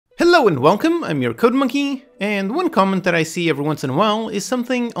Hello and welcome, I'm your Code Monkey, and one comment that I see every once in a while is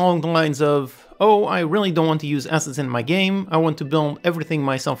something along the lines of, oh, I really don't want to use assets in my game, I want to build everything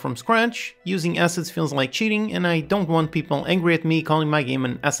myself from scratch, using assets feels like cheating, and I don't want people angry at me calling my game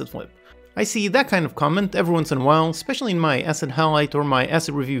an asset flip. I see that kind of comment every once in a while, especially in my asset highlight or my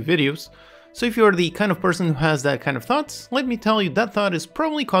asset review videos, so if you're the kind of person who has that kind of thoughts, let me tell you that thought is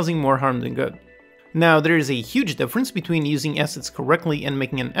probably causing more harm than good. Now, there is a huge difference between using assets correctly and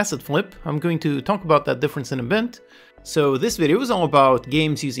making an asset flip. I'm going to talk about that difference in a bit. So this video is all about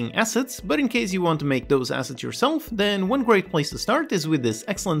games using assets, but in case you want to make those assets yourself, then one great place to start is with this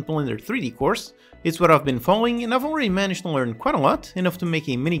excellent Blender 3D course. It's what I've been following, and I've already managed to learn quite a lot, enough to make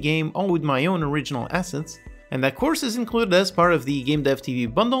a mini game all with my own original assets. And that course is included as part of the Game Dev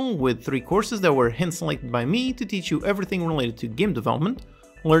TV bundle, with 3 courses that were hand-selected by me to teach you everything related to game development.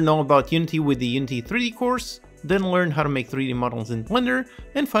 Learn all about Unity with the Unity 3D course, then learn how to make 3D models in Blender,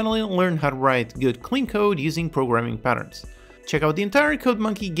 and finally learn how to write good clean code using programming patterns. Check out the entire Code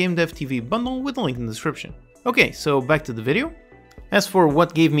Monkey Game Dev TV bundle with the link in the description. Okay, so back to the video. As for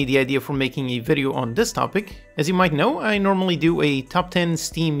what gave me the idea for making a video on this topic, as you might know, I normally do a top 10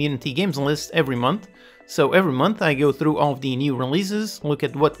 Steam Unity games list every month. So every month I go through all of the new releases, look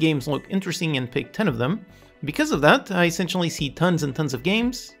at what games look interesting and pick 10 of them. Because of that, I essentially see tons and tons of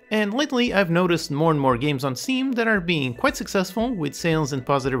games, and lately I've noticed more and more games on Steam that are being quite successful with sales and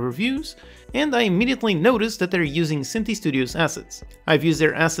positive reviews, and I immediately noticed that they're using Synty Studios Assets. I've used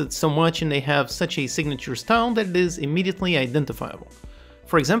their assets so much and they have such a signature style that it is immediately identifiable.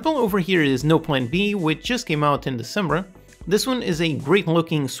 For example, over here is No Plan B, which just came out in December. This one is a great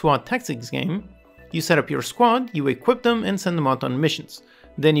looking SWAT tactics game. You set up your squad, you equip them and send them out on missions.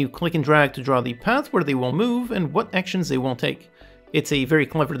 Then you click and drag to draw the path where they will move and what actions they will take. It's a very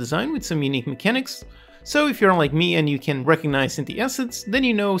clever design with some unique mechanics, so if you're like me and you can recognize Synty assets, then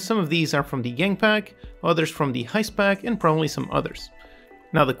you know some of these are from the Gang Pack, others from the Heist Pack, and probably some others.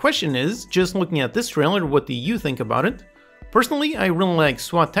 Now the question is, just looking at this trailer, what do you think about it? Personally, I really like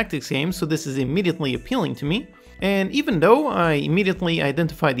SWAT tactics games, so this is immediately appealing to me. And even though I immediately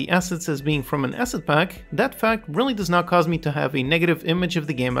identify the assets as being from an asset pack, that fact really does not cause me to have a negative image of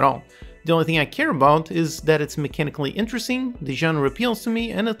the game at all. The only thing I care about is that it's mechanically interesting, the genre appeals to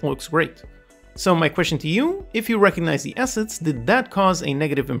me, and it looks great. So my question to you, if you recognize the assets, did that cause a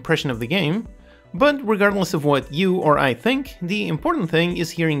negative impression of the game? But regardless of what you or I think, the important thing is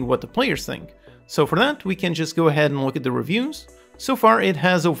hearing what the players think. So for that, we can just go ahead and look at the reviews. So far it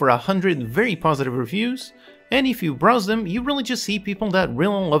has over 100 very positive reviews, and if you browse them, you really just see people that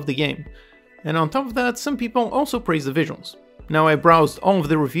really love the game. And on top of that, some people also praise the visuals. Now I browsed all of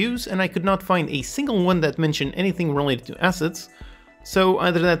the reviews and I could not find a single one that mentioned anything related to assets, so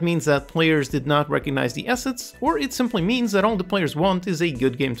either that means that players did not recognize the assets, or it simply means that all the players want is a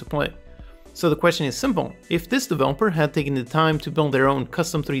good game to play. So the question is simple, if this developer had taken the time to build their own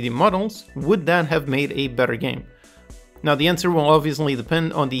custom 3D models, would that have made a better game? Now the answer will obviously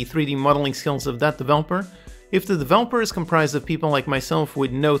depend on the 3D modeling skills of that developer. If the developer is comprised of people like myself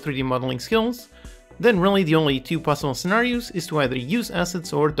with no 3D modeling skills, then really the only 2 possible scenarios is to either use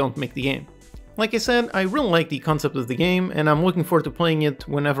assets or don't make the game. Like I said, I really like the concept of the game and I'm looking forward to playing it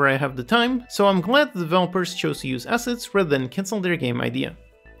whenever I have the time, so I'm glad the developers chose to use assets rather than cancel their game idea.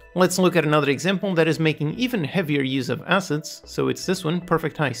 Let's look at another example that is making even heavier use of assets, so it's this one,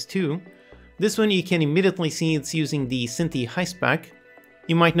 Perfect Heist 2. This one you can immediately see it's using the Synty Heist Pack.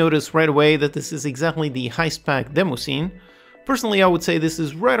 You might notice right away that this is exactly the Heist Pack demo scene. Personally, I would say this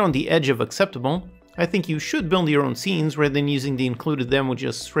is right on the edge of acceptable. I think you should build your own scenes rather than using the included demo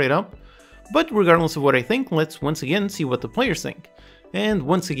just straight up. But regardless of what I think, let's once again see what the players think. And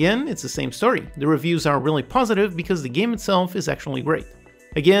once again, it's the same story. The reviews are really positive because the game itself is actually great.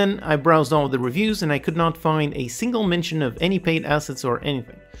 Again, I browsed all of the reviews and I could not find a single mention of any paid assets or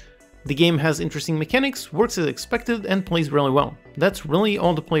anything. The game has interesting mechanics, works as expected, and plays really well. That's really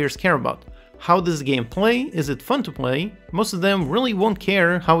all the players care about. How does the game play? Is it fun to play? Most of them really won't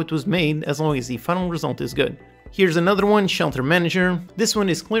care how it was made as long as the final result is good. Here's another one, Shelter Manager. This one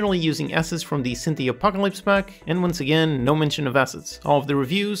is clearly using assets from the Synty Apocalypse pack, and once again, no mention of assets. All of the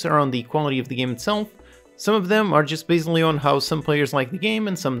reviews are on the quality of the game itself. Some of them are just basically on how some players like the game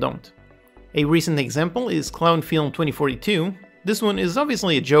and some don't. A recent example is Clownfield 2042. This one is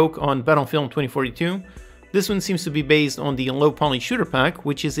obviously a joke on Battlefield 2042. This one seems to be based on the Low Poly Shooter pack,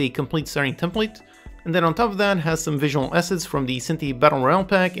 which is a complete starting template, and then on top of that has some visual assets from the Synty Battle Royale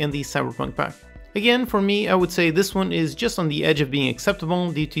pack and the Cyberpunk pack. Again, for me, I would say this one is just on the edge of being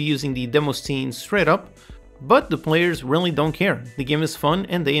acceptable due to using the demo scene straight up, but the players really don't care. The game is fun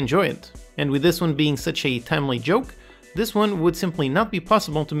and they enjoy it. And with this one being such a timely joke, This one would simply not be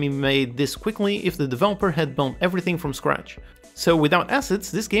possible to be made this quickly if the developer had built everything from scratch. So without assets,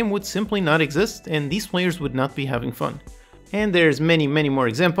 this game would simply not exist and these players would not be having fun. And there's many more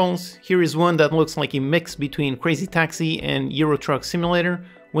examples. Here is one that looks like a mix between Crazy Taxi and Euro Truck Simulator.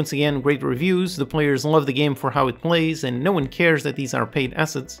 Once again, great reviews, the players love the game for how it plays and no one cares that these are paid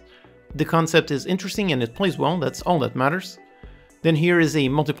assets. The concept is interesting and it plays well, that's all that matters. Then here is a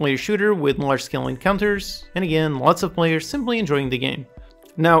multiplayer shooter with large-scale encounters, and again, lots of players simply enjoying the game.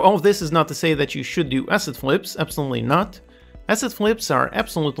 Now, all of this is not to say that you should do asset flips, absolutely not. Asset flips are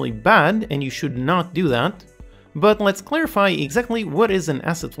absolutely bad, and you should not do that. But let's clarify exactly what is an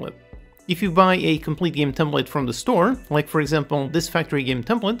asset flip. If you buy a complete game template from the store, like for example this factory game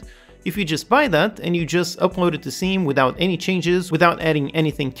template, if you just buy that and you just upload it to Steam without any changes, without adding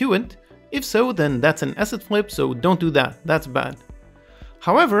anything to it, if so, then that's an asset flip, so don't do that, that's bad.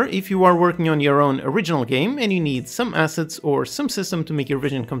 However, if you are working on your own original game and you need some assets or some system to make your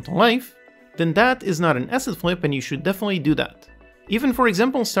vision come to life, then that is not an asset flip and you should definitely do that. Even for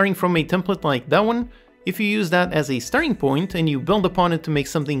example, starting from a template like that one, if you use that as a starting point and you build upon it to make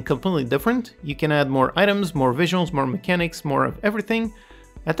something completely different, you can add more items, more visuals, more mechanics, more of everything.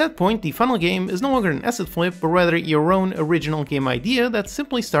 At that point, the final game is no longer an asset flip, but rather your own original game idea that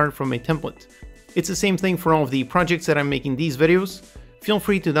simply started from a template. It's the same thing for all of the projects that I'm making these videos. Feel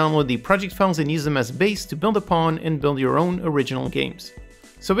free to download the project files and use them as a base to build upon and build your own original games.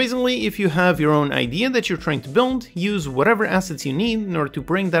 So basically, if you have your own idea that you're trying to build, use whatever assets you need in order to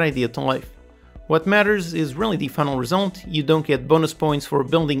bring that idea to life. What matters is really the final result. You don't get bonus points for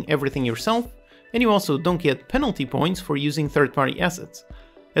building everything yourself, and you also don't get penalty points for using third-party assets.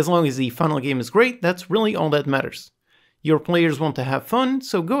 As long as the final game is great, that's really all that matters. Your players want to have fun,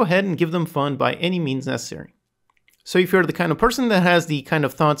 so go ahead and give them fun by any means necessary. So if you're the kind of person that has the kind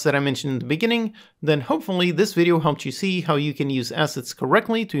of thoughts that I mentioned in the beginning, then hopefully this video helped you see how you can use assets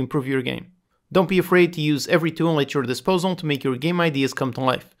correctly to improve your game. Don't be afraid to use every tool at your disposal to make your game ideas come to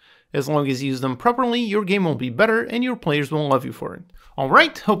life. As long as you use them properly, your game will be better and your players will love you for it.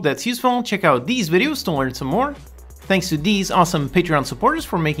 Alright, hope that's useful. Check out these videos to learn some more. Thanks to these awesome Patreon supporters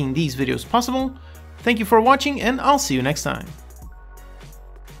for making these videos possible. Thank you for watching and I'll see you next time.